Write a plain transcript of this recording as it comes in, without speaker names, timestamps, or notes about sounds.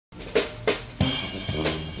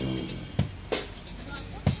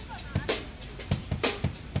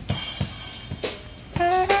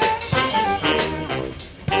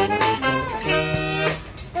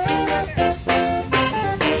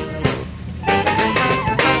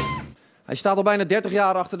Hij staat al bijna 30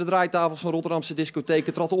 jaar achter de draaitafels van Rotterdamse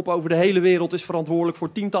discotheken, trad op over de hele wereld, is verantwoordelijk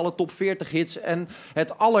voor tientallen top 40 hits en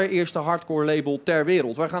het allereerste hardcore label ter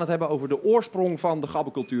wereld. Wij gaan het hebben over de oorsprong van de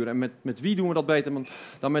gabbercultuur. En met wie doen we dat beter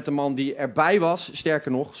dan met de man die erbij was?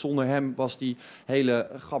 Sterker nog, zonder hem was die hele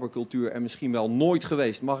gabbercultuur er misschien wel nooit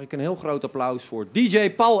geweest. Mag ik een heel groot applaus voor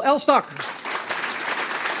DJ Paul Elstak.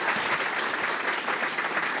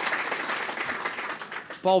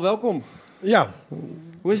 Paul, welkom. Ja.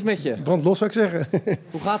 Hoe is het met je? Brandlos zou ik zeggen.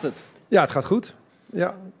 Hoe gaat het? Ja, het gaat goed.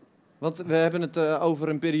 Ja. Want we hebben het over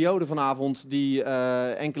een periode vanavond die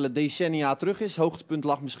enkele decennia terug is. Hoogtepunt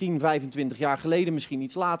lag misschien 25 jaar geleden, misschien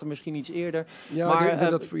iets later, misschien iets eerder. Ja, maar ik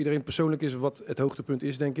denk dat voor iedereen persoonlijk is wat het hoogtepunt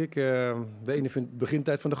is, denk ik. De ene vindt de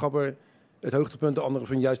begintijd van de gabber het hoogtepunt, de andere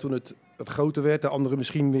vindt juist toen het groter werd. De andere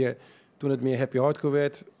misschien weer toen het meer happy hardcore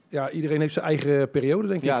werd. Ja, iedereen heeft zijn eigen periode,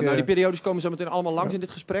 denk ik. Ja, nou die periodes komen zo meteen allemaal langs in dit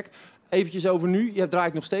gesprek. Eventjes over nu. Je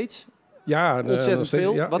draait nog steeds. Ja, ontzettend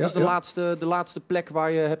veel. Ja, wat is de laatste plek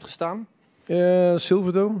waar je hebt gestaan?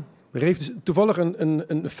 Silverdome. Toevallig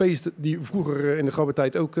een feest die vroeger in de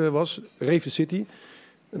gabbertijd ook was. Rave the City.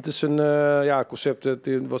 Het is een concept,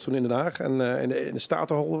 het was toen in Den Haag. En in de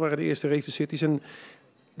Statenhal waren de eerste Rave the Cities. En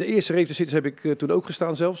de eerste Rave the Cities heb ik toen ook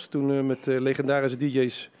gestaan zelfs. Toen met legendarische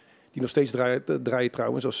DJ's die nog steeds draaien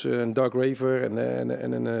trouwens. Zoals een Dark Raver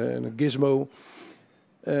en een Gizmo.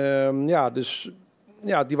 Dus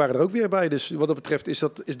ja, die waren er ook weer bij. Dus wat dat betreft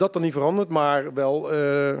is dat dan niet veranderd. Maar wel,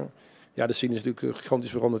 de scene is natuurlijk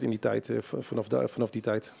gigantisch veranderd in die tijd, vanaf die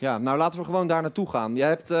tijd. Ja, nou laten we gewoon daar naartoe gaan. Jij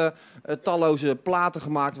hebt talloze platen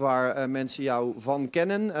gemaakt waar mensen jou van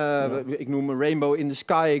kennen. Ik noem Rainbow in the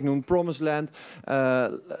Sky, ik noem Promised Land.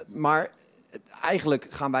 Maar eigenlijk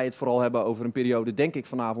gaan wij het vooral hebben over een periode, denk ik,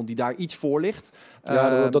 vanavond, die daar iets voor ligt.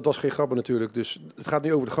 Ja, dat was geen gabber natuurlijk. Dus het gaat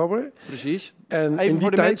nu over de gabber. Precies. En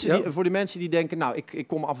even voor de mensen die denken, nou, ik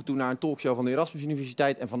kom af en toe naar een talkshow van de Erasmus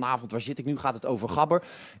Universiteit en vanavond, waar zit ik nu, gaat het over gabber.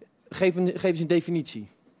 Geef eens een definitie.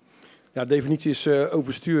 Ja, de definitie is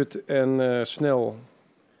overstuurd en snel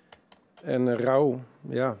en rauw.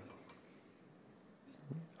 Ja.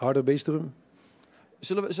 Harde beestdrum.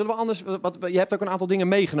 Zullen we anders... je hebt ook een aantal dingen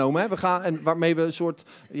meegenomen, hè? We gaan, en waarmee we een soort...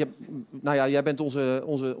 jij bent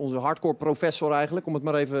onze hardcore professor eigenlijk, om het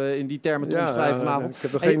maar even in die termen te omschrijven vanavond. Ik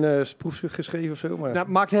heb nog geen proefschrift geschreven of zo, maar... Nou,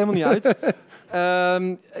 maakt helemaal niet uit.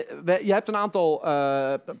 Je hebt een aantal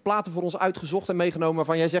platen voor ons uitgezocht en meegenomen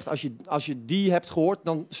waarvan jij zegt, als je die hebt gehoord,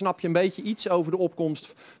 dan snap je een beetje iets over de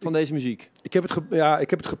opkomst van deze muziek. Ik heb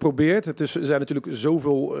het geprobeerd. Er zijn natuurlijk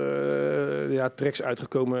zoveel tracks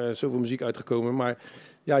uitgekomen, zoveel muziek uitgekomen, maar...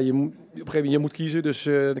 Ja, op een gegeven moment moet kiezen, dus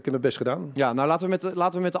ik heb mijn best gedaan. Ja, nou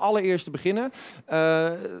laten we met de allereerste beginnen.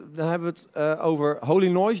 Dan hebben we het over Holy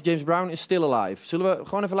Noise, James Brown is Still Alive. Zullen we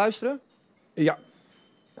gewoon even luisteren? Ja.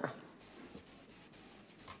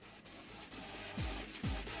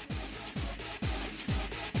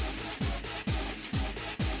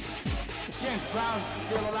 James Brown is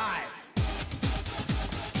still alive.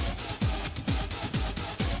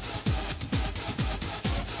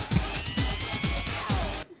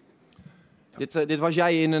 Dit was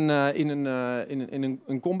jij in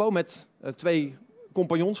een combo met twee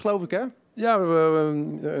compagnons, geloof ik, hè? Ja,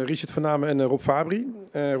 Richard van Namen en Rob Fabri.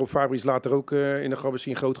 Rob Fabri is later ook in de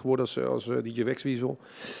gabberscene groot geworden als DJ Wexwiesel.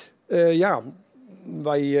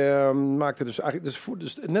 Wij maakten dus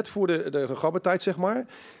eigenlijk net voor de gabbertijd, zeg maar.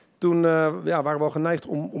 Toen waren we al geneigd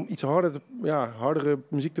om iets hardere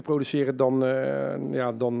muziek te produceren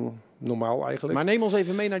dan normaal eigenlijk. Maar neem ons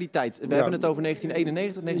even mee naar die tijd. We hebben het over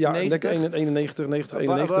 1991, 1990. Ja,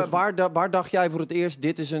 91. Waar dacht jij voor het eerst,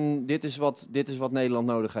 dit is wat Nederland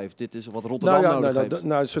nodig heeft? Dit is wat Rotterdam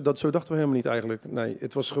nodig heeft? Zo dachten we helemaal niet eigenlijk. Nee,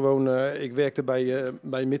 het was gewoon, ik werkte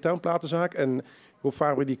bij Midtown platenzaak en Rob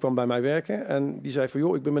Fabri die kwam bij mij werken. En die zei van,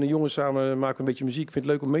 joh, ik ben met een jongen samen, maken een beetje muziek, ik vind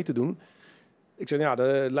het leuk om mee te doen. Ik zei, ja,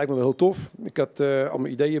 dat lijkt me wel heel tof. Ik had allemaal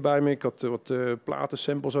ideeën bij me. Ik had wat platen,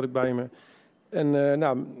 samples had ik bij me. En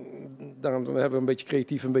daarom hebben we een beetje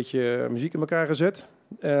creatief een beetje muziek in elkaar gezet.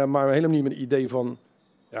 Maar helemaal niet met het idee van,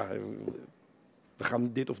 we gaan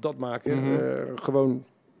dit of dat maken. Gewoon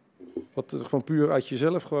puur uit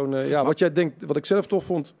jezelf. Wat jij denkt, wat ik zelf tof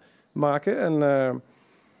vond, maken. En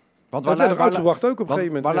want dat werd er uitgebracht ook op een gegeven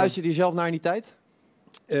moment. Waar luisterde je zelf naar in die tijd?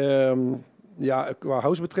 Qua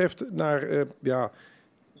house betreft naar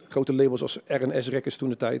grote labels als R&S Records toen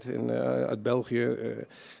de tijd uit België.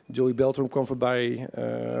 Joey Beltram kwam voorbij.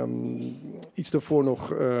 Iets daarvoor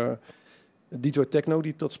nog Detroit Techno,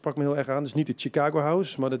 dat sprak me heel erg aan. Dus niet de Chicago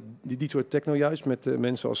House, maar die Detroit Techno juist. Met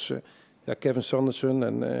mensen als Kevin Sanderson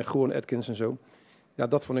en Goran Atkins en zo. Ja,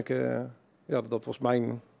 dat vond ik... dat was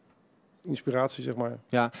mijn inspiratie, zeg maar.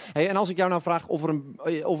 Ja. Hey, en als ik jou nou vraag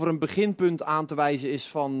of er een beginpunt aan te wijzen is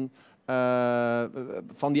van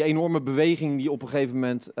die enorme beweging die op een gegeven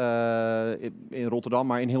moment in Rotterdam,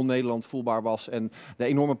 maar in heel Nederland voelbaar was. En de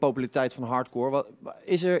enorme populariteit van hardcore.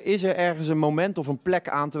 Is er ergens een moment of een plek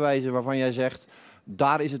aan te wijzen waarvan jij zegt,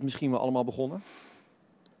 daar is het misschien wel allemaal begonnen?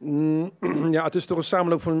 Ja, het is toch een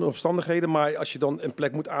samenloop van omstandigheden. Maar als je dan een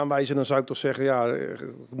plek moet aanwijzen, dan zou ik toch zeggen, ja,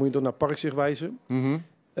 moet je toch naar Parkzicht wijzen.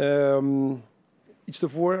 Iets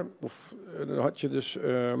daarvoor, dan had je dus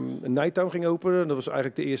een Nighttown ging openen. Dat was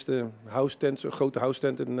eigenlijk de eerste house tent, een grote house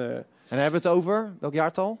tent. En hebben we het over? Welk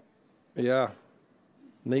jaartal? Ja,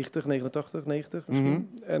 90, 89, 90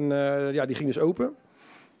 misschien. En ja, die ging dus open.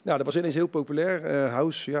 Nou, dat was ineens heel populair.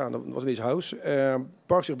 House, ja, dat was ineens house.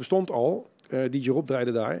 Parkzicht bestond al. DJ Rob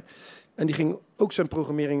draaide daar. En die ging ook zijn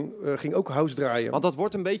programmering, ging ook house draaien. Want dat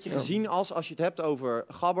wordt een beetje gezien als je het hebt over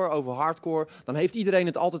Gabber, over hardcore, dan heeft iedereen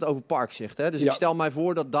het altijd over Parkzicht. Hè? Dus ik stel mij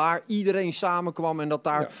voor dat daar iedereen samenkwam en dat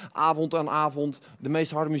daar avond aan avond de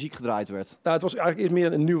meest harde muziek gedraaid werd. Nou, het was eigenlijk eerst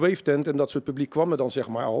meer een new wave tent en dat soort publiek kwam er dan zeg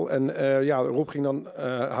maar al. En ja, Rob ging dan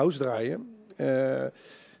house draaien.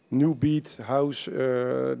 New beat, house,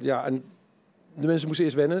 ja, en de mensen moesten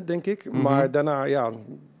eerst wennen, denk ik. Maar daarna, ja,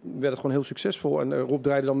 werd het gewoon heel succesvol. En Rob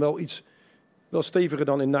draaide dan wel steviger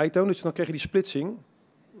dan in Nighttown. Dus dan kreeg je die splitsing.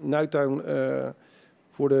 Nighttown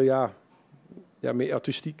voor de meer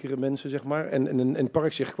artistiekere mensen, zeg maar. En in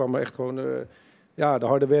Parkzicht kwamen echt gewoon de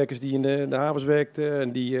harde werkers die in de havens werkten.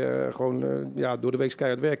 En die gewoon door de week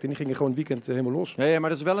keihard werkten. En die gingen gewoon het weekend helemaal los. Ja, maar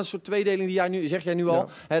dat is wel een soort tweedeling die jij nu al.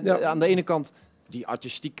 Aan de ene kant die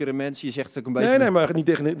artistiekere mensen, je zegt het ook een beetje... Nee, maar niet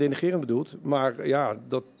denigrerend bedoeld. Maar ja,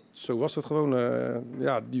 zo was het gewoon.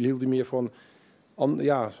 Die hielden meer van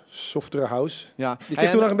softere house. Ja. Je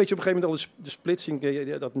kreeg toen nog een beetje op een gegeven moment al de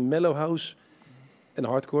splitsing, dat mellow house en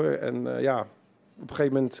hardcore. En op een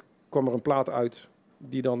gegeven moment kwam er een plaat uit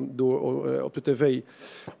die dan op de tv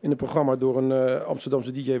in een programma door een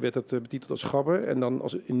Amsterdamse DJ werd het betiteld als Gabber. En dan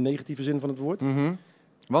in negatieve zin van het woord.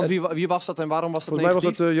 Want wie was dat en waarom was dat negatief?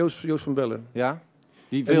 Volgens mij was dat Joost van Bellen. Ja?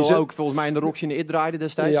 Die ook volgens mij in de Roxy in de It draaide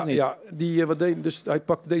destijds, of niet? Ja, dus hij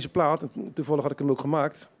pakte deze plaat. En toevallig had ik hem ook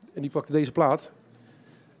gemaakt. En die pakte deze plaat.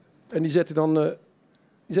 En die zette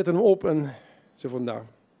hem op en zei van, nou,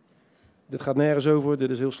 dit gaat nergens over.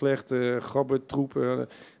 Dit is heel slecht. Gabber, troep,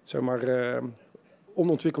 zeg maar,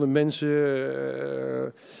 onontwikkelde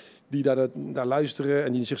mensen die daar luisteren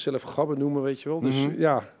en die zichzelf Gabber noemen, weet je wel. Dus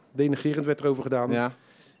denigrerend werd erover gedaan. Ja.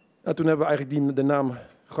 En toen hebben we eigenlijk de naam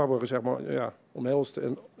Gabber, zeg maar, omhelst.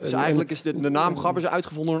 Dus eigenlijk is de naam Gabber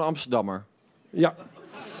uitgevonden door een Amsterdammer? Ja.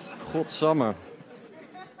 Godsamme.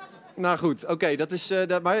 Nou goed, oké, dat is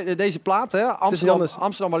maar deze plaat, hè?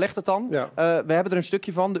 Amsterdam, waar ligt het dan? Ja. We hebben er een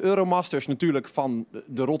stukje van, de Euromasters natuurlijk, van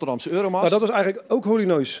de Rotterdamse Euromast. Nou, dat was eigenlijk ook Holy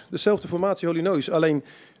Noise, dezelfde formatie Holy Noise, alleen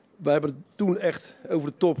wij hebben toen echt over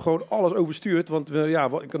de top gewoon alles overstuurd. Want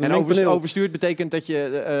overstuurd betekent dat je...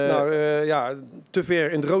 te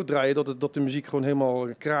ver in het rood draaien, dat de muziek gewoon helemaal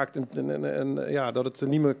kraakt en dat het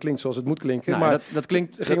niet meer klinkt zoals het moet klinken. Nou, maar dat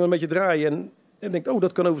klinkt... Gingen we een beetje draaien en denkt,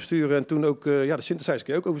 dat kan oversturen. En toen ook, de synthesizer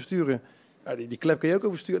kun je ook oversturen. Ja, die klep kun je ook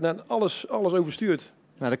oversturen. Nou, alles overstuurt.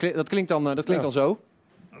 Nou, dat klinkt dan zo.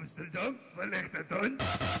 Amsterdam, waar ligt het dan?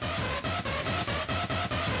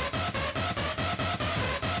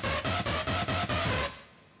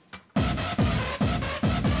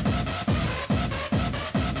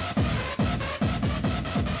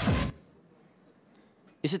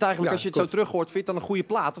 Is het eigenlijk, als je het zo terug hoort, vind je het dan een goede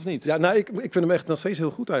plaat, of niet? Ja, nou, ik vind hem echt nog steeds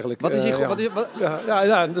heel goed eigenlijk. Wat is hier goed?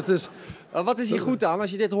 Dat is... Wat is hier goed aan?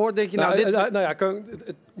 Als je dit hoort, denk je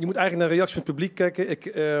je moet eigenlijk naar de reactie van het publiek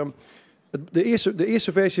kijken. De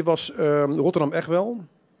eerste versie was Rotterdam echt wel.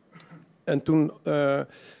 En toen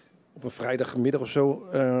op een vrijdagmiddag of zo,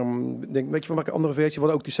 weet je, we maken een andere versie. We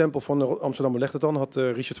hadden ook die sample van Amsterdam legt het dan, had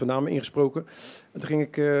Richard van Namen ingesproken. En toen ging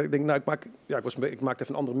ik maakte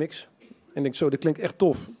even een andere mix. En ik dit klinkt echt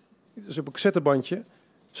tof. Dus op een cassettebandje,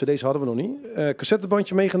 cd's hadden we nog niet,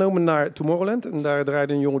 cassettebandje meegenomen naar Tomorrowland. En daar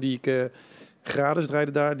draaide een jongen die ik gratis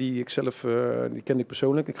draaide daar, die ik zelf, die kende ik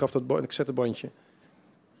persoonlijk. Ik gaf dat cassettebandje.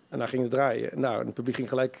 En daar ging het draaien. Nou, het publiek ging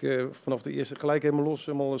gelijk vanaf de eerste gelijk helemaal los,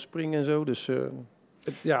 helemaal springen en zo. Dus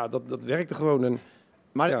dat werkte gewoon. En,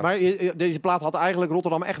 maar deze plaat had eigenlijk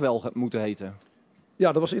Rotterdam echt wel moeten heten.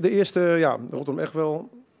 Ja, dat was de eerste, Rotterdam echt wel.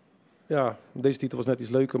 Ja, deze titel was net iets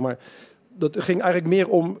leuker, maar dat ging eigenlijk meer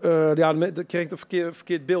om, dat kreeg een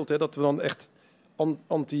verkeerd beeld, hè, dat we dan echt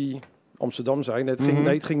anti-Amsterdam zijn. Het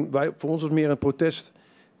ging, voor ons was meer een protest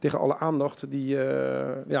tegen alle aandacht die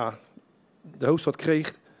de hoofdstad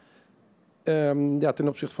kreeg ten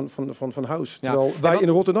opzichte van House. Ja. Terwijl wij in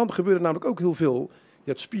Rotterdam gebeurde namelijk ook heel veel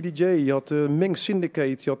Je had Speedy J, je had Meng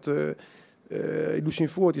Syndicate, je had Lucien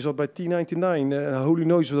Ford, die zat bij T99, Holy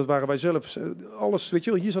Noise, dat waren wij zelf. Alles, weet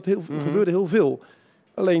je wel, hier gebeurde heel veel.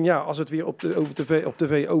 Alleen ja, als het weer op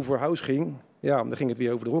tv over house ging, ja, dan ging het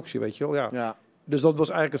weer over de Roxy, weet je wel. Ja. Ja. Dus dat was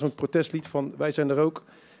eigenlijk zo'n protestlied van, wij zijn er ook.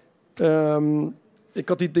 Ik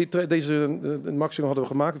had deze maximum hadden we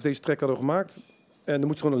gemaakt, of deze track hadden we gemaakt. En er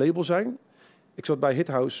moest gewoon een label zijn. Ik zat bij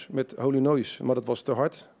Hithouse met Holy Noise, maar dat was te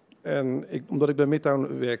hard. En omdat ik bij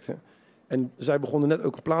Midtown werkte. En zij begonnen net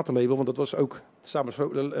ook een platenlabel, want dat was ook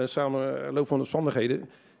samenloop van omstandigheden.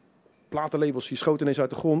 Platenlabels, die schoten ineens uit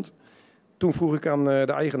de grond. Toen vroeg ik aan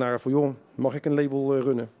de eigenaar van, joh, mag ik een label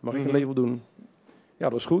runnen? Mag ik een label doen? Ja,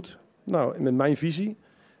 dat was goed. Nou, met mijn visie.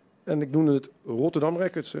 En ik noemde het Rotterdam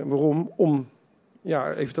Records. Waarom? Om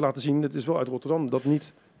ja, even te laten zien, het is wel uit Rotterdam. Dat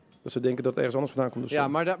niet dat ze denken dat het ergens anders vandaan komt. Dus ja,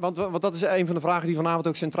 maar want dat is een van de vragen die vanavond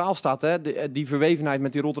ook centraal staat. Hè? Die verwevenheid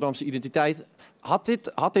met die Rotterdamse identiteit.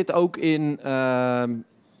 Had dit ook in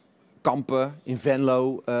Kampen, in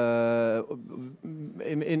Venlo,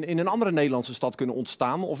 in een andere Nederlandse stad kunnen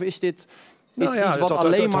ontstaan? Of is dit iets wat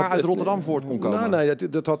alleen maar uit Rotterdam voort kon komen? Nee,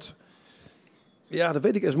 dat had... Ja, dat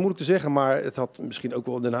weet ik, is moeilijk te zeggen, maar het had misschien ook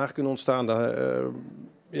wel in Den Haag kunnen ontstaan.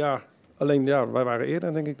 Ja, alleen ja, wij waren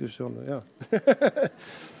eerder, denk ik. Dus dan, ja.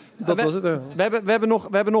 Dat was het. We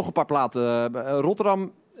hebben nog een paar platen.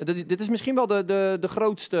 Rotterdam, dit is misschien wel de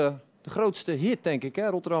grootste hit, denk ik, hè?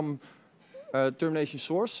 Rotterdam Termination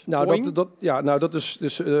Source. Nou, dat is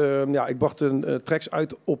dus... ik bracht tracks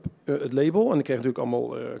uit op het label. En ik kreeg natuurlijk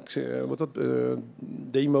allemaal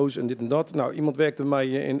demo's en dit en dat. Nou, iemand werkte bij mij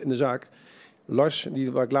in de zaak. Lars,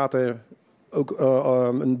 waar ik later ook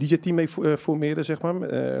een DJ-team mee formeerde, zeg maar.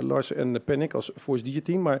 Lars en Panic als Force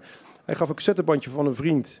DJ-team. Maar hij gaf een cassettebandje van een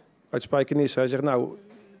vriend uit Spijkenisse. Hij zegt, nou,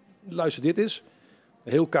 luister dit eens.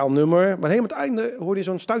 Een heel kaal nummer. Maar helemaal aan het einde hoorde je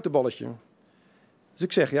zo'n stuiterballetje. Dus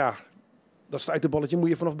ik zeg, ja, dat stuiterballetje moet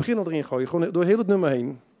je vanaf het begin al erin gooien. Gewoon door heel het nummer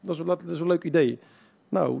heen. Dat is een leuk idee.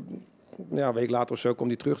 Nou, ja, een week later of zo kwam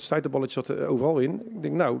die terug. Het stuiterballetje zat overal in. Ik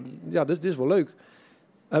denk, nou, ja, dit is wel leuk.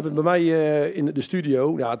 Hebben het bij mij in de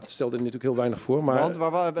studio, ja, dat stelde er natuurlijk heel weinig voor. Maar, want,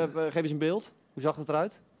 geef eens een beeld. Hoe zag het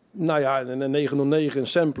eruit? Nou ja, een 909, een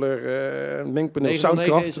sampler, een mengpaneel,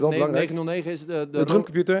 Soundcraft, wel belangrijk. 909 is de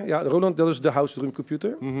drumcomputer, ja, de Roland, dat is de house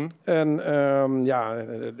drumcomputer. En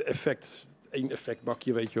effect, één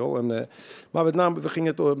effectbakje, weet je wel. En, maar met name, we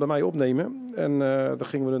gingen het bij mij opnemen. En dan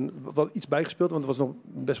gingen we wat iets bijgespeeld, want het was nog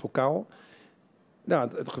best wel kaal. Ja,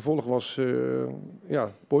 het gevolg was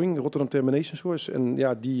Boeing, Rotterdam Termination Source. En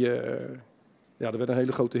ja, dat werd een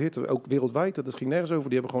hele grote hit. Ook wereldwijd, dat ging nergens over.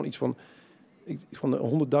 Die hebben gewoon iets van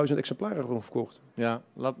 100.000 exemplaren gewoon verkocht. Ja,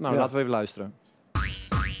 laten we even luisteren.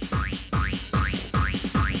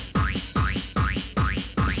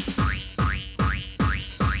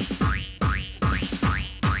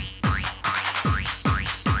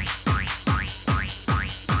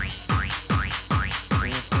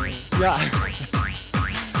 Ja.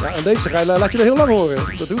 Ja, en deze laat je er heel lang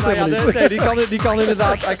horen. Dat doet helemaal niet. Nee, die kan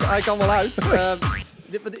inderdaad, hij kan wel uit.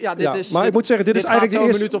 Dit is... Maar ik moet zeggen, dit is eigenlijk de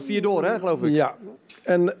eerste... minuut of 4 door, hè, geloof ik. Ja,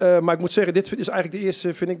 maar ik moet zeggen, dit is eigenlijk de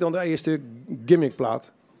eerste, vind ik dan de eerste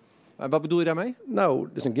gimmickplaat. Wat bedoel je daarmee? Nou,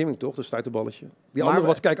 dat is een gimmick toch, dat stuiterballetje. Die andere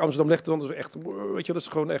was, kijk, Amsterdam Lechterland is echt, weet je, dat is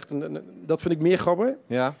gewoon echt dat vind ik meer gabber.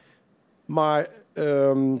 Ja. Maar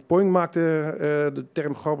Poing maakte de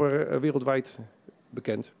term gabber wereldwijd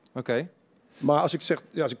bekend. Oké. Maar als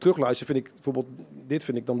ik terugluister, vind ik bijvoorbeeld dit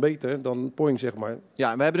vind ik dan beter dan Poing, zeg maar.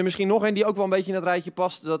 Ja, we hebben er misschien nog een die ook wel een beetje in het rijtje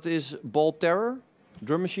past. Dat is Ball Terror,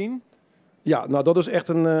 Drum Machine. Ja, nou dat is echt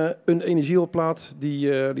een energiehalplaat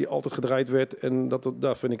die altijd gedraaid werd. En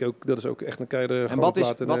dat vind ik ook, dat is ook echt een keiharde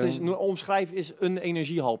plaat. En wat is, omschrijf is een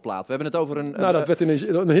energiehalplaat. We hebben het over een... Nou, dat werd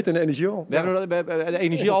een hit in de energiehal. We hebben de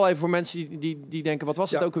energiehal even voor mensen die denken, wat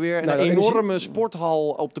was het ook alweer? Een enorme sporthal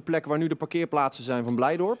op de plek waar nu de parkeerplaatsen zijn van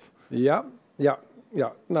Blijdorp. Ja.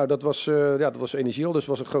 Nou, dat was energiehal. Dus het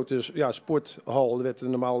was een grote sporthal. Er werd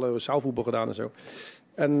normaal zaalvoetbal gedaan en zo.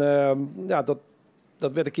 En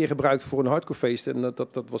dat werd een keer gebruikt voor een hardcorefeest. En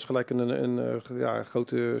dat was gelijk een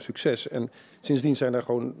grote succes. En sindsdien zijn er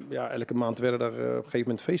gewoon, elke maand werden daar op een gegeven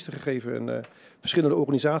moment feesten gegeven. En verschillende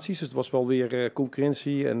organisaties. Dus het was wel weer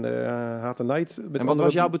concurrentie en haat en nijd. En wat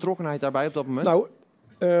was jouw betrokkenheid daarbij op dat moment? Nou,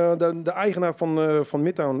 de eigenaar van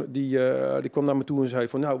Midtown, die kwam naar me toe en zei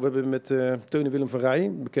van, nou, we hebben met Teun en Willem van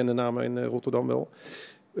Rij, bekende namen in Rotterdam wel,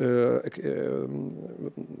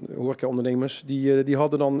 horeca-ondernemers, die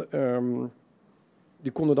hadden dan...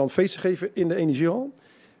 Die konden dan feesten geven in de energiehal.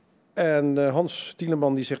 En Hans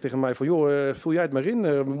Tieleman die zegt tegen mij van... joh, vul jij het maar in.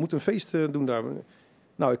 We moeten een feest doen daar.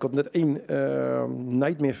 Nou, ik had net 1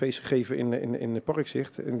 Nightmare feest gegeven in het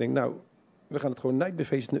Parkzicht. En ik denk, nou, We gaan het gewoon Nightmare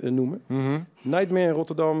Feest noemen. Nightmare in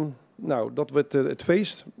Rotterdam. Nou, dat werd het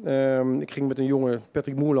feest. Ik ging met een jongen,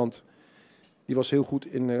 Patrick Moerland. Die was heel goed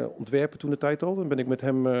in ontwerpen toen de tijd al. Dan ben ik met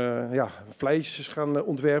hem flyers gaan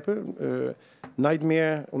ontwerpen.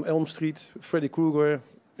 Nightmare on Elm Street, Freddy Krueger.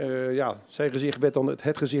 Zijn gezicht werd dan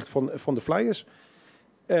het gezicht van de flyers.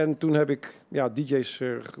 En toen heb ik DJ's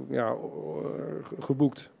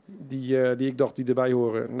geboekt die ik dacht die erbij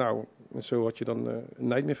horen. Nou, zo had je dan een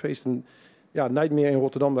Nightmare Feest. En, Nightmare in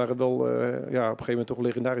Rotterdam waren wel op een gegeven moment toch een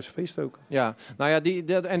legendarische feest ook. Ja, nou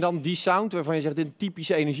ja, en dan die sound waarvan je zegt, dit een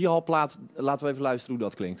typische energiehalplaat. Laten we even luisteren hoe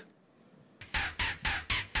dat klinkt.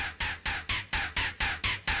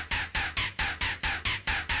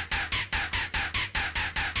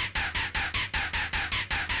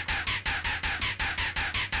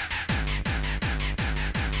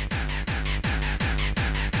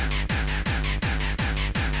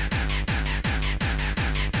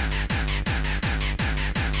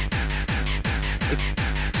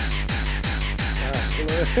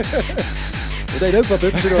 We deden ook wat, hè?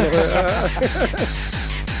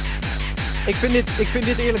 Ik vind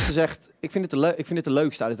dit eerlijk gezegd, ik vind het de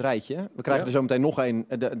leukste uit het rijtje. We krijgen er zo meteen nog een,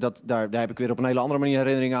 daar heb ik weer op een hele andere manier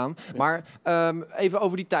herinnering aan. Maar even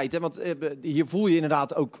over die tijd, hè? Want hier voel je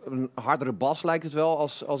inderdaad ook een hardere bas, lijkt het wel,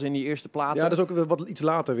 als in die eerste platen. Ja, dat is ook wat iets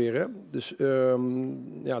later weer, hè? Dus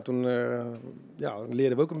toen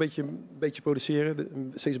leerden we ook een beetje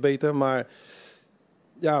produceren, steeds beter, maar...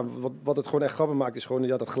 Ja, wat het gewoon echt grappig maakt is gewoon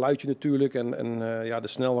dat geluidje natuurlijk en de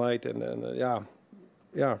snelheid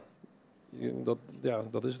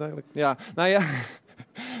dat is het eigenlijk. Ja, nou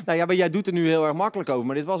ja, maar jij doet er nu heel erg makkelijk over,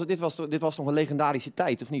 maar dit was nog een legendarische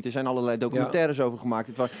tijd, of niet? Er zijn allerlei documentaires over gemaakt.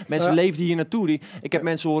 Mensen leefden hier naartoe. Ik heb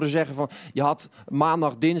mensen horen zeggen van, je had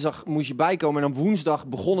maandag, dinsdag moest je bijkomen en op woensdag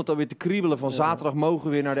begon het alweer te kriebelen van zaterdag mogen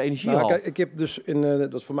we weer naar de energiehal. Nou, kijk, ik heb dus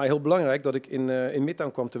dat was voor mij heel belangrijk dat ik in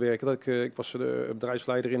Midtown kwam te werken. Ik was de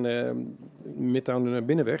bedrijfsleider in Midtown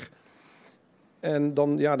Binnenweg. En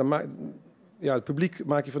dan, het publiek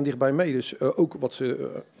maak je van dichtbij mee. Dus ook wat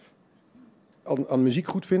ze aan muziek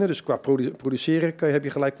goed vinden. Dus qua produceren heb je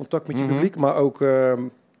gelijk contact met je publiek. Maar ook,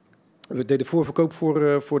 we deden voorverkoop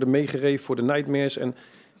voor de Meegereef, voor de Nightmares. En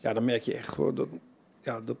dan merk je echt gewoon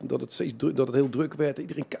dat het heel druk werd.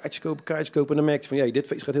 Iedereen kaartjes kopen. En dan merk je van, dit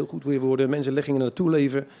feest gaat heel goed weer worden. Mensen gingen er naartoe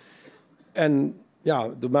leven. En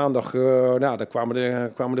de maandag, dan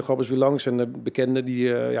kwamen de grappers weer langs. En de bekenden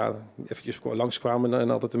die eventjes langskwamen en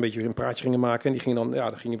altijd een beetje een praatje gingen maken. En die gingen dan,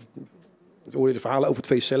 hoorde de verhalen over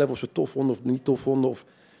het feest zelf, of ze het tof vonden of niet tof vonden. Of,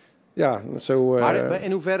 zo, maar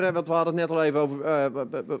in hoeverre, want we hadden het net al even over,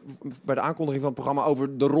 bij de aankondiging van het programma,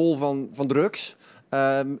 over de rol van drugs.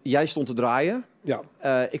 Jij stond te draaien. Ja.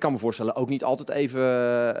 Ik kan me voorstellen, ook niet altijd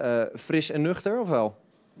even fris en nuchter, of wel?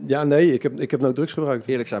 Ja, nee, ik heb nooit drugs gebruikt.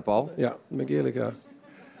 Eerlijk zei Paul. Ja, ben ik eerlijk, ja.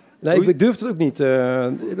 Nee, ik durfde het ook niet.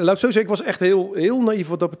 Laat ik zo zeggen, ik was echt heel naïef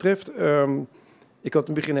wat dat betreft. Ik had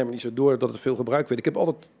in het begin helemaal niet zo door dat het veel gebruikt werd. Ik heb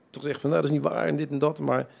altijd toch gezegd van, dat is niet waar en dit en dat.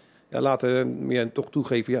 Maar later meer toch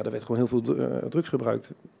toegeven, er werd gewoon heel veel drugs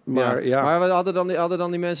gebruikt. Maar we hadden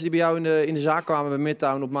dan die mensen die bij jou in de zaak kwamen bij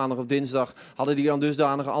Midtown op maandag of dinsdag, hadden die dan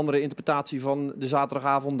dusdanig een andere interpretatie van de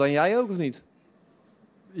zaterdagavond dan jij ook, of niet?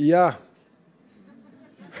 Ja.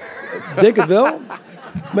 Denk het wel.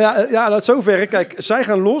 Maar dat zoverre. Kijk, zij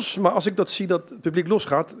gaan los. Maar als ik dat zie dat het publiek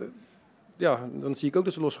losgaat, dan zie ik ook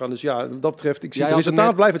dat ze losgaan. Dus wat dat betreft, ik zie het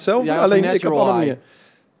resultaat blijft hetzelfde. Alleen ik heb andere manier.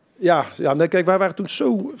 Nee, kijk, wij waren toen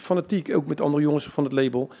zo fanatiek, ook met andere jongens van het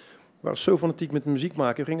label. We waren zo fanatiek met muziek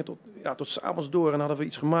maken. We gingen tot 's avonds door en hadden we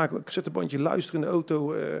iets gemaakt. Ik zette een bandje luisteren in de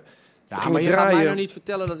auto. Maar je gaat mij nou niet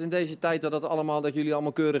vertellen dat in deze tijd dat jullie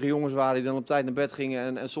allemaal keurige jongens waren die dan op tijd naar bed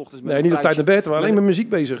gingen en 's ochtends met niet op tijd naar bed, we waren alleen met muziek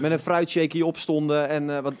bezig. Met een fruitshakeje opstonden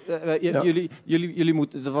en jullie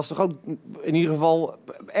moeten, dat was toch ook in ieder geval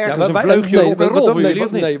ergens een vleugje rock'n'roll voor jullie,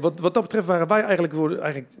 of niet? Nee, wat dat betreft waren wij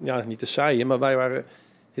eigenlijk niet te saaien, maar wij waren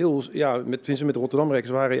heel, met Rotterdam Rex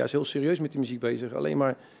waren juist heel serieus met die muziek bezig. Alleen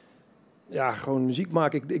maar, gewoon muziek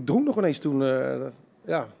maken. Ik dronk nog ineens toen,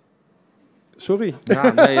 Sorry.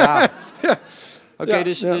 Oké,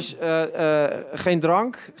 dus geen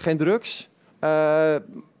drank, geen drugs.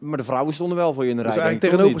 Maar de vrouwen stonden wel voor je in de rij. Dat is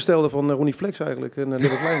eigenlijk tegenovergestelde van Ronnie Flex eigenlijk. En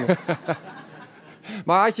Little Kleine.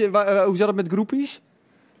 Maar hoe zat het met groepies?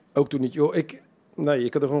 Ook toen niet, joh. Ik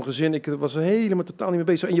had er gewoon gezin. Ik was er helemaal totaal niet mee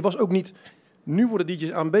bezig. En je was ook niet... Nu worden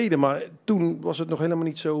DJ's aanbeden, maar toen was het nog helemaal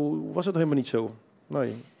niet zo.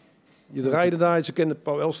 Nee. Je draaide daar. Ze kenden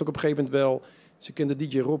Paul Elstak op een gegeven moment wel. Ze kenden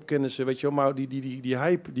DJ Rob, kennen ze, weet je wel. Maar die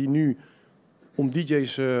hype die nu om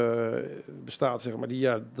DJ's bestaat, zeg maar,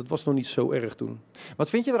 dat was nog niet zo erg toen. Wat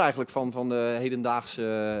vind je er eigenlijk van de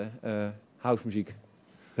hedendaagse housemuziek?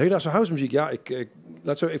 Hedendaagse house muziek, ja,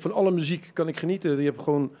 van alle muziek kan ik genieten. Je hebt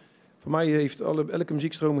gewoon, voor mij heeft elke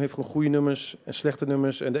muziekstroming heeft gewoon goede nummers en slechte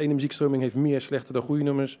nummers. En de ene muziekstroming heeft meer slechte dan goede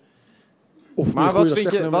nummers. Of Maar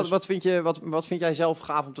wat vind jij zelf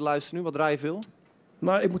gaaf om te luisteren nu? Wat draai je veel?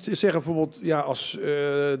 Nou, ik moet zeggen, bijvoorbeeld, ja, als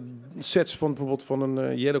sets van bijvoorbeeld van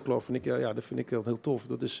een Yellowclaw vind ik, dat vind ik heel tof.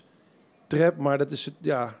 Dat is trap, maar dat is, het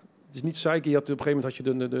is niet psyche. Op een gegeven moment had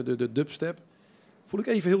je de dubstep. Vond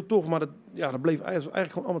ik even heel tof, maar dat bleef eigenlijk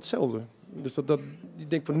gewoon allemaal hetzelfde. Dus je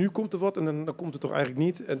denkt van nu komt er wat en dan komt het toch eigenlijk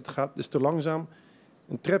niet. En het is te langzaam.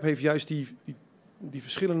 Een trap heeft juist die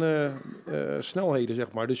verschillende snelheden,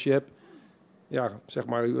 zeg maar. Dus je hebt, zeg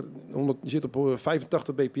maar, je zit op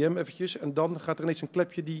 85 bpm eventjes en dan gaat er ineens een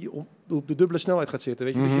klepje die op de dubbele snelheid gaat zitten.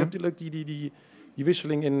 Weet je? Dus je hebt die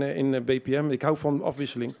wisseling in bpm. Ik hou van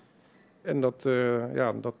afwisseling. En dat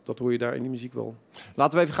hoor je daar in die muziek wel.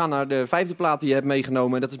 Laten we even gaan naar de 5e plaat die je hebt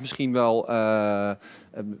meegenomen. En dat is misschien wel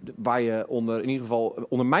waar je in ieder geval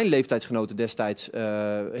onder mijn leeftijdsgenoten destijds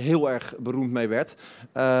heel erg beroemd mee werd.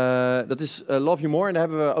 Dat is Love You More. En daar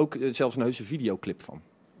hebben we ook zelfs een heuse videoclip van.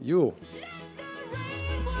 Jo.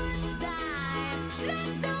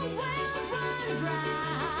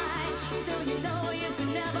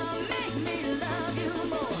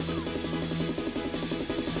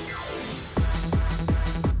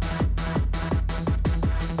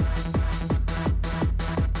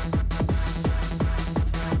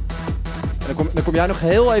 Dan kom jij nog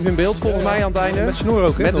heel even in beeld, volgens mij, aan het einde. Met snor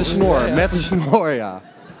ook, hè? Met een snor, met een snor, ja.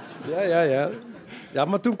 Ja. Ja,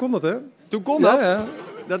 maar toen kon dat, hè? Toen kon dat?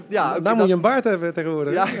 Ja. Nou moet je een baard hebben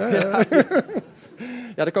tegenwoordig. Ja.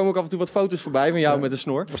 Ja, er komen ook af en toe wat foto's voorbij van jou met een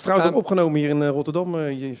snor. Het was trouwens ook opgenomen hier in Rotterdam,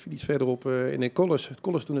 iets verderop in het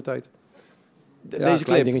College toen de tijd. Deze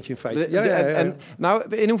klein dingetje in feite. En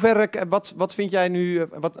nou, in hoeverre, wat vind jij nu,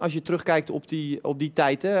 als je terugkijkt op die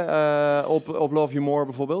tijd, hè, op Love You More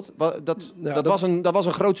bijvoorbeeld, dat was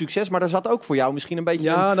een groot succes, maar daar zat ook voor jou misschien een beetje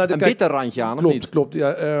een bitter randje aan, of niet? Klopt.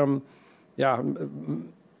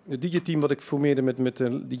 Het DJ-team wat ik formeerde met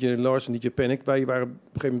DJ Lars en DJ Panic, wij waren op een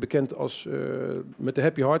gegeven moment bekend als met de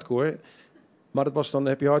happy hardcore, maar dat was dan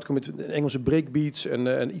happy hardcore met Engelse breakbeats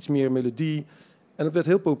en iets meer melodie. En dat werd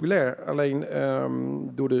heel populair. Alleen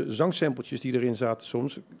door de zangsampletjes die erin zaten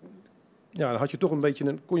soms, dan had je toch een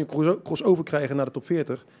beetje kon je crossover krijgen naar de top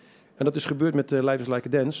 40. En dat is gebeurd met Life is Like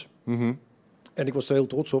a Dance. Mm-hmm. En ik was er heel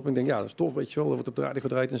trots op. Ik denk, dat is tof, weet je wel, er wordt op de radio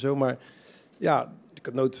gedraaid en zo. Maar ik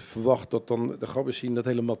had nooit verwacht dat dan de Gabber scene dat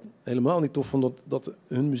helemaal niet tof vond dat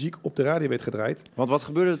hun muziek op de radio werd gedraaid. Want wat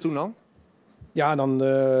gebeurde er toen dan? Ja, en dan op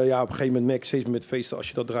een gegeven moment merk ik steeds met feesten, als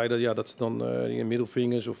je dat draaide, dat ze dan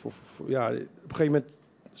middelvingers of op een gegeven moment,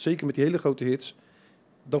 zeker met die hele grote hits,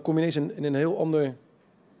 dan kom je ineens in een heel ander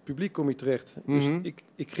publiek terecht. Mm-hmm. Dus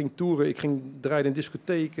ik ging toeren, ik ging draaien in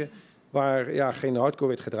discotheken waar geen hardcore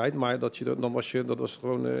werd gedraaid, maar dat was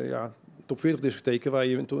gewoon top 40 discotheken waar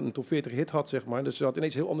je een top 40 hit had, zeg maar. Dus je had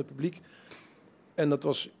ineens een heel ander publiek. En dat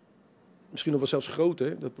was misschien nog wel zelfs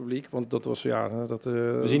groter, dat publiek, want dat was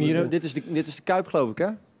we zien hier, dit is de Kuip, geloof ik, hè?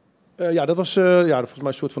 Dat was volgens mij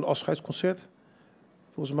een soort van afscheidsconcert.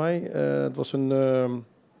 Volgens mij. Het was een,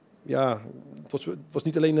 het was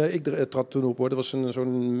niet alleen ik trad toen op, hoor. Dat was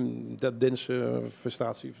zo'n dance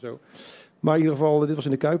prestatie of zo. Maar in ieder geval, dit was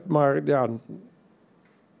in de Kuip. Maar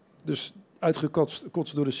dus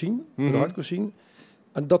uitgekotst door de scene, door de hardcore scene.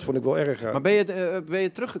 En dat vond ik wel erg. Maar ben je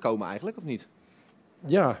teruggekomen eigenlijk, of niet?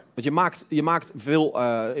 Ja. Want je maakt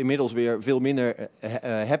inmiddels weer veel minder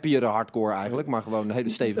happiere hardcore eigenlijk, maar gewoon hele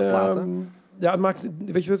stevige platen. Het maakt,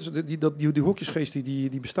 weet je, die hokjesgeest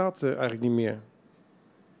die bestaat eigenlijk niet meer.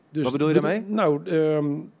 Dus wat bedoel je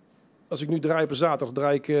daarmee? Als ik nu draai op een zaterdag,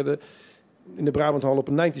 draai ik in de Brabanthal op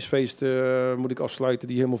een 90's feest moet ik afsluiten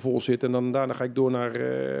die helemaal vol zit. En dan daarna ga ik door naar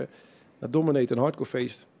Dominate, een hardcore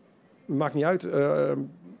feest. Maakt niet uit.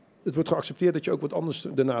 Het wordt geaccepteerd dat je ook wat anders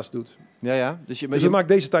daarnaast doet. Ja. Dus dat maakt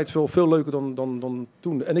deze tijd veel leuker dan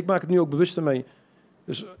toen. En ik maak het nu ook bewuster mee.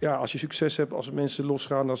 Dus als je succes hebt, als mensen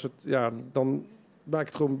losgaan, dan maak ik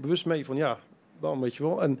het gewoon bewust mee van dan weet je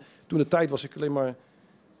wel. En toen de tijd was ik alleen maar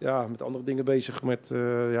met andere dingen bezig, met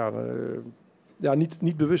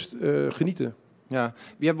niet bewust genieten. Ja.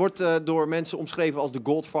 Je wordt door mensen omschreven als de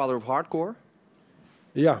Godfather of Hardcore.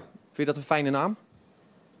 Ja. Vind je dat een fijne naam?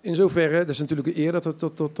 In zoverre, dat is natuurlijk een eer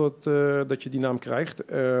dat je die naam krijgt.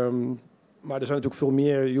 Maar er zijn natuurlijk veel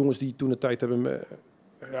meer jongens die toen de tijd hebben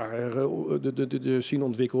de scene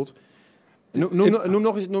ontwikkeld. Noem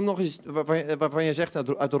nog eens waarvan je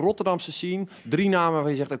zegt uit de Rotterdamse scene 3 namen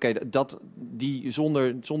waarvan je zegt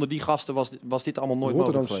zonder die gasten was dit allemaal nooit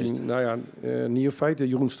mogelijk geweest. Scene, Neofeit,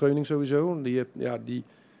 Jeroen Streuning sowieso. Die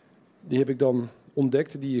heb ik dan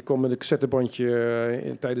ontdekt. Die kwam met een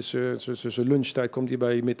cassettebandje tijdens zijn lunchtijd. Kwam die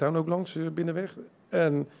bij Midtown ook langs, binnenweg.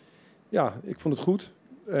 En ja, ik vond het goed.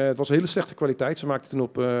 Het was een hele slechte kwaliteit. Ze maakte toen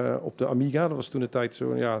op de Amiga. Dat was toen dat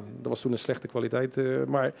was toen een slechte kwaliteit.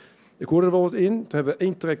 Maar ik hoorde er wel wat in. Toen hebben we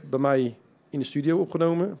 1 track bij mij in de studio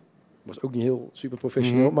opgenomen. Was ook niet heel super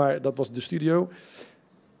professioneel, maar dat was de studio.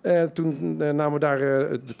 Toen namen we daar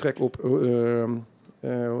de track op.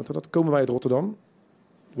 Komen wij uit Rotterdam.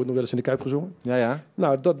 Wordt nog wel eens in de Kuip gezongen. Ja, ja.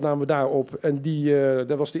 Nou, dat namen we daar op. En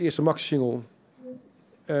dat was de eerste maxi-single.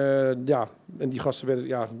 En die gasten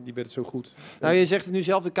werden zo goed. Nou, je zegt het nu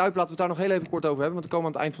zelf, de Kuip, laten we het daar nog heel even kort over hebben, want we komen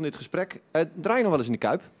aan het eind van dit gesprek. Draai je nog wel eens in de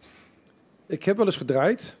Kuip? Ik heb wel eens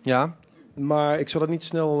gedraaid, Ja. maar ik zal dat niet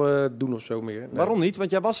snel doen of zo meer. Nee. Waarom niet?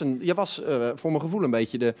 Want jij was voor mijn gevoel een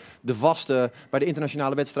beetje de vaste bij de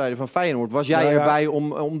internationale wedstrijden van Feyenoord. Was jij erbij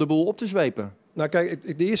om de boel op te zwepen? Nou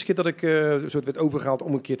kijk, de eerste keer dat ik soort werd overgehaald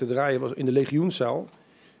om een keer te draaien was in de Legioenszaal.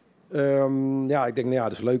 Ik denk,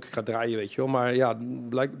 dat is leuk, ik ga draaien, weet je wel. Maar ja,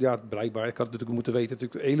 blijkbaar, ik had het natuurlijk moeten weten,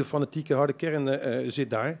 natuurlijk een hele fanatieke harde kern zit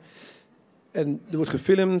daar. En er wordt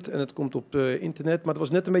gefilmd en het komt op internet. Maar het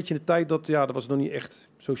was net een beetje in de tijd dat was nog niet echt,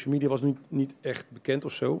 social media was niet echt bekend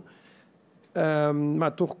of zo.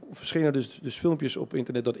 Maar toch verschenen dus filmpjes op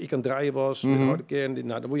internet dat ik aan het draaien was met harde kern.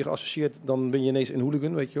 Nou, dan word je geassocieerd, dan ben je ineens een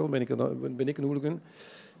hooligan, weet je wel. Ben ik een hooligan.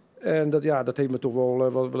 En dat heeft me toch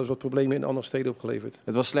wel eens wat problemen in andere steden opgeleverd.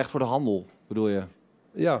 Het was slecht voor de handel, bedoel je?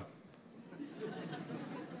 Ja.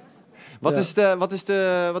 Wat is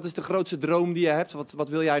de grootste droom die je hebt? Wat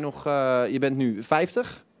wil jij nog? Je bent nu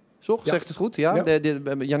 50, toch? Ja. Zegt het goed? Ja.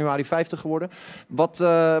 Januari 50 geworden. Wat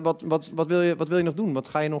wil je nog doen? Wat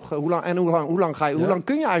ga je nog? Hoe lang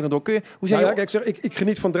kun je eigenlijk nog door? Kijk, ik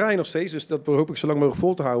geniet van draaien nog steeds, dus dat hoop ik zo lang mogelijk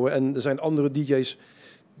vol te houden. En er zijn andere DJ's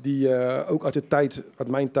die ook uit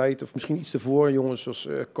mijn tijd, of misschien iets ervoor, jongens zoals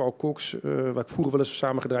Carl Cox, waar ik vroeger wel eens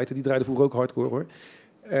samen gedraaid heb, die draaiden vroeger ook hardcore hoor.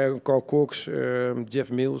 Carl Cox,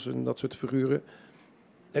 Jeff Mills en dat soort figuren.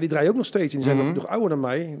 Ja, die draaien ook nog steeds. En die zijn nog ouder dan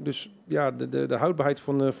mij. Dus ja, de houdbaarheid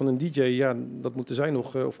van een DJ, dat moeten zij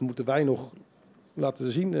nog, of moeten wij nog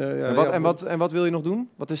laten zien. En wat wil je nog doen?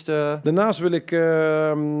 Wat is de... Daarnaast wil ik,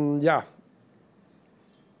 hoe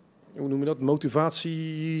noem je dat?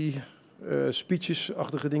 Motivatie,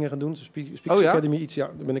 speeches-achtige dingen gaan doen. Speakers Academy, iets,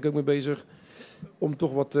 daar ben ik ook mee bezig. Om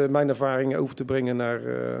toch wat mijn ervaringen over te brengen naar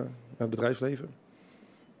het bedrijfsleven.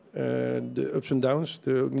 De ups en downs,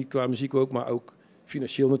 niet qua muziek ook, maar ook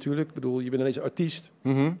financieel natuurlijk. Ik bedoel, je bent ineens een artiest.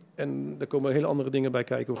 En daar komen hele andere dingen bij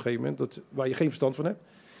kijken op een gegeven moment, waar je geen verstand van hebt.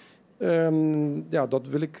 Dat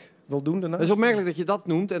wil ik wel doen daarnaast. Het is opmerkelijk dat je dat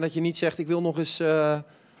noemt en dat je niet zegt, ik wil nog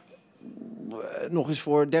eens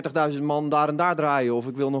voor 30.000 man daar en daar draaien. Of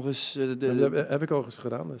ik wil nog eens... Dat heb ik al eens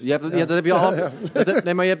gedaan. Dus. Dat heb je al...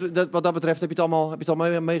 Nee, maar wat dat betreft heb je het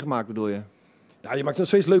allemaal meegemaakt, bedoel je? Ja, je maakt nog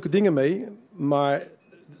steeds leuke dingen mee, maar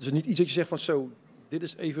het is niet iets dat je zegt van zo, dit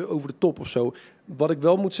is even over de top of zo. Wat ik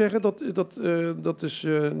wel moet zeggen, dat is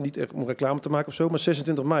niet echt om reclame te maken of zo, maar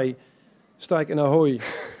 26 mei sta ik in Ahoy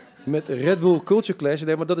met Red Bull Culture Clash.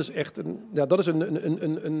 Nee, maar dat is echt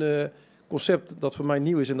een concept dat voor mij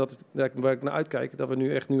nieuw is en waar ik naar uitkijk. Dat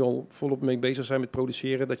we nu al volop mee bezig zijn met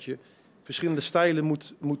produceren. Dat je verschillende stijlen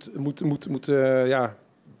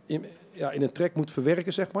in een track moet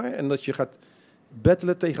verwerken, zeg maar. En dat je gaat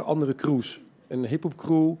battelen tegen andere crews. Een hip-hop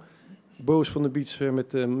crew, Boos van de Beats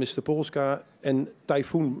met Mr. Polska en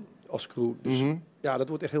Typhoon als crew. Dus dat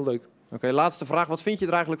wordt echt heel leuk. Oké, laatste vraag. Wat vind je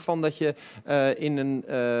er eigenlijk van dat je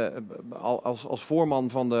als voorman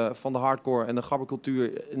van de hardcore en de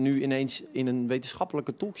gabbercultuur nu ineens in een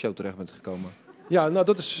wetenschappelijke talkshow terecht bent gekomen? Ja,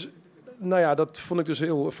 dat vond ik dus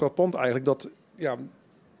heel frappant eigenlijk. Dat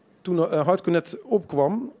toen hardcore net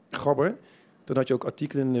opkwam, Gabber, dan had je ook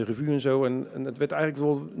artikelen in de revue en zo. En het werd eigenlijk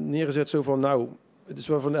wel neergezet zo van, het is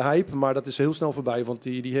wel van de hype, maar dat is heel snel voorbij, want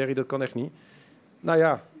die herrie, dat kan echt niet. Nou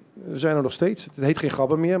ja, we zijn er nog steeds. Het heet geen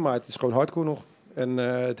Gabber meer, maar het is gewoon hardcore nog. En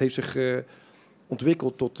het heeft zich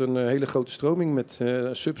ontwikkeld tot een hele grote stroming met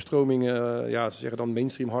substromingen. Ze zeggen dan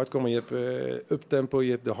mainstream hardcore, maar je hebt uptempo,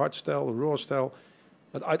 je hebt de hardstyle, de rawstyle.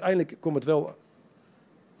 Maar uiteindelijk komt het wel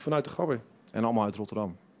vanuit de Gabber. En allemaal uit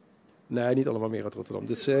Rotterdam? Nee, niet allemaal meer uit Rotterdam.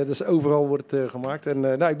 Dus overal wordt het gemaakt. En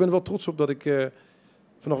ik ben er wel trots op dat ik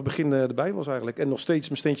vanaf het begin erbij was eigenlijk. En nog steeds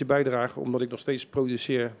mijn steentje bijdragen, omdat ik nog steeds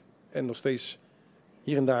produceer en nog steeds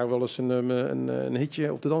hier en daar wel eens een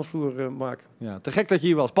hitje op de dansvloer maak. Ja, te gek dat je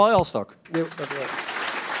hier was. Paul Elstak. Jo, dankjewel.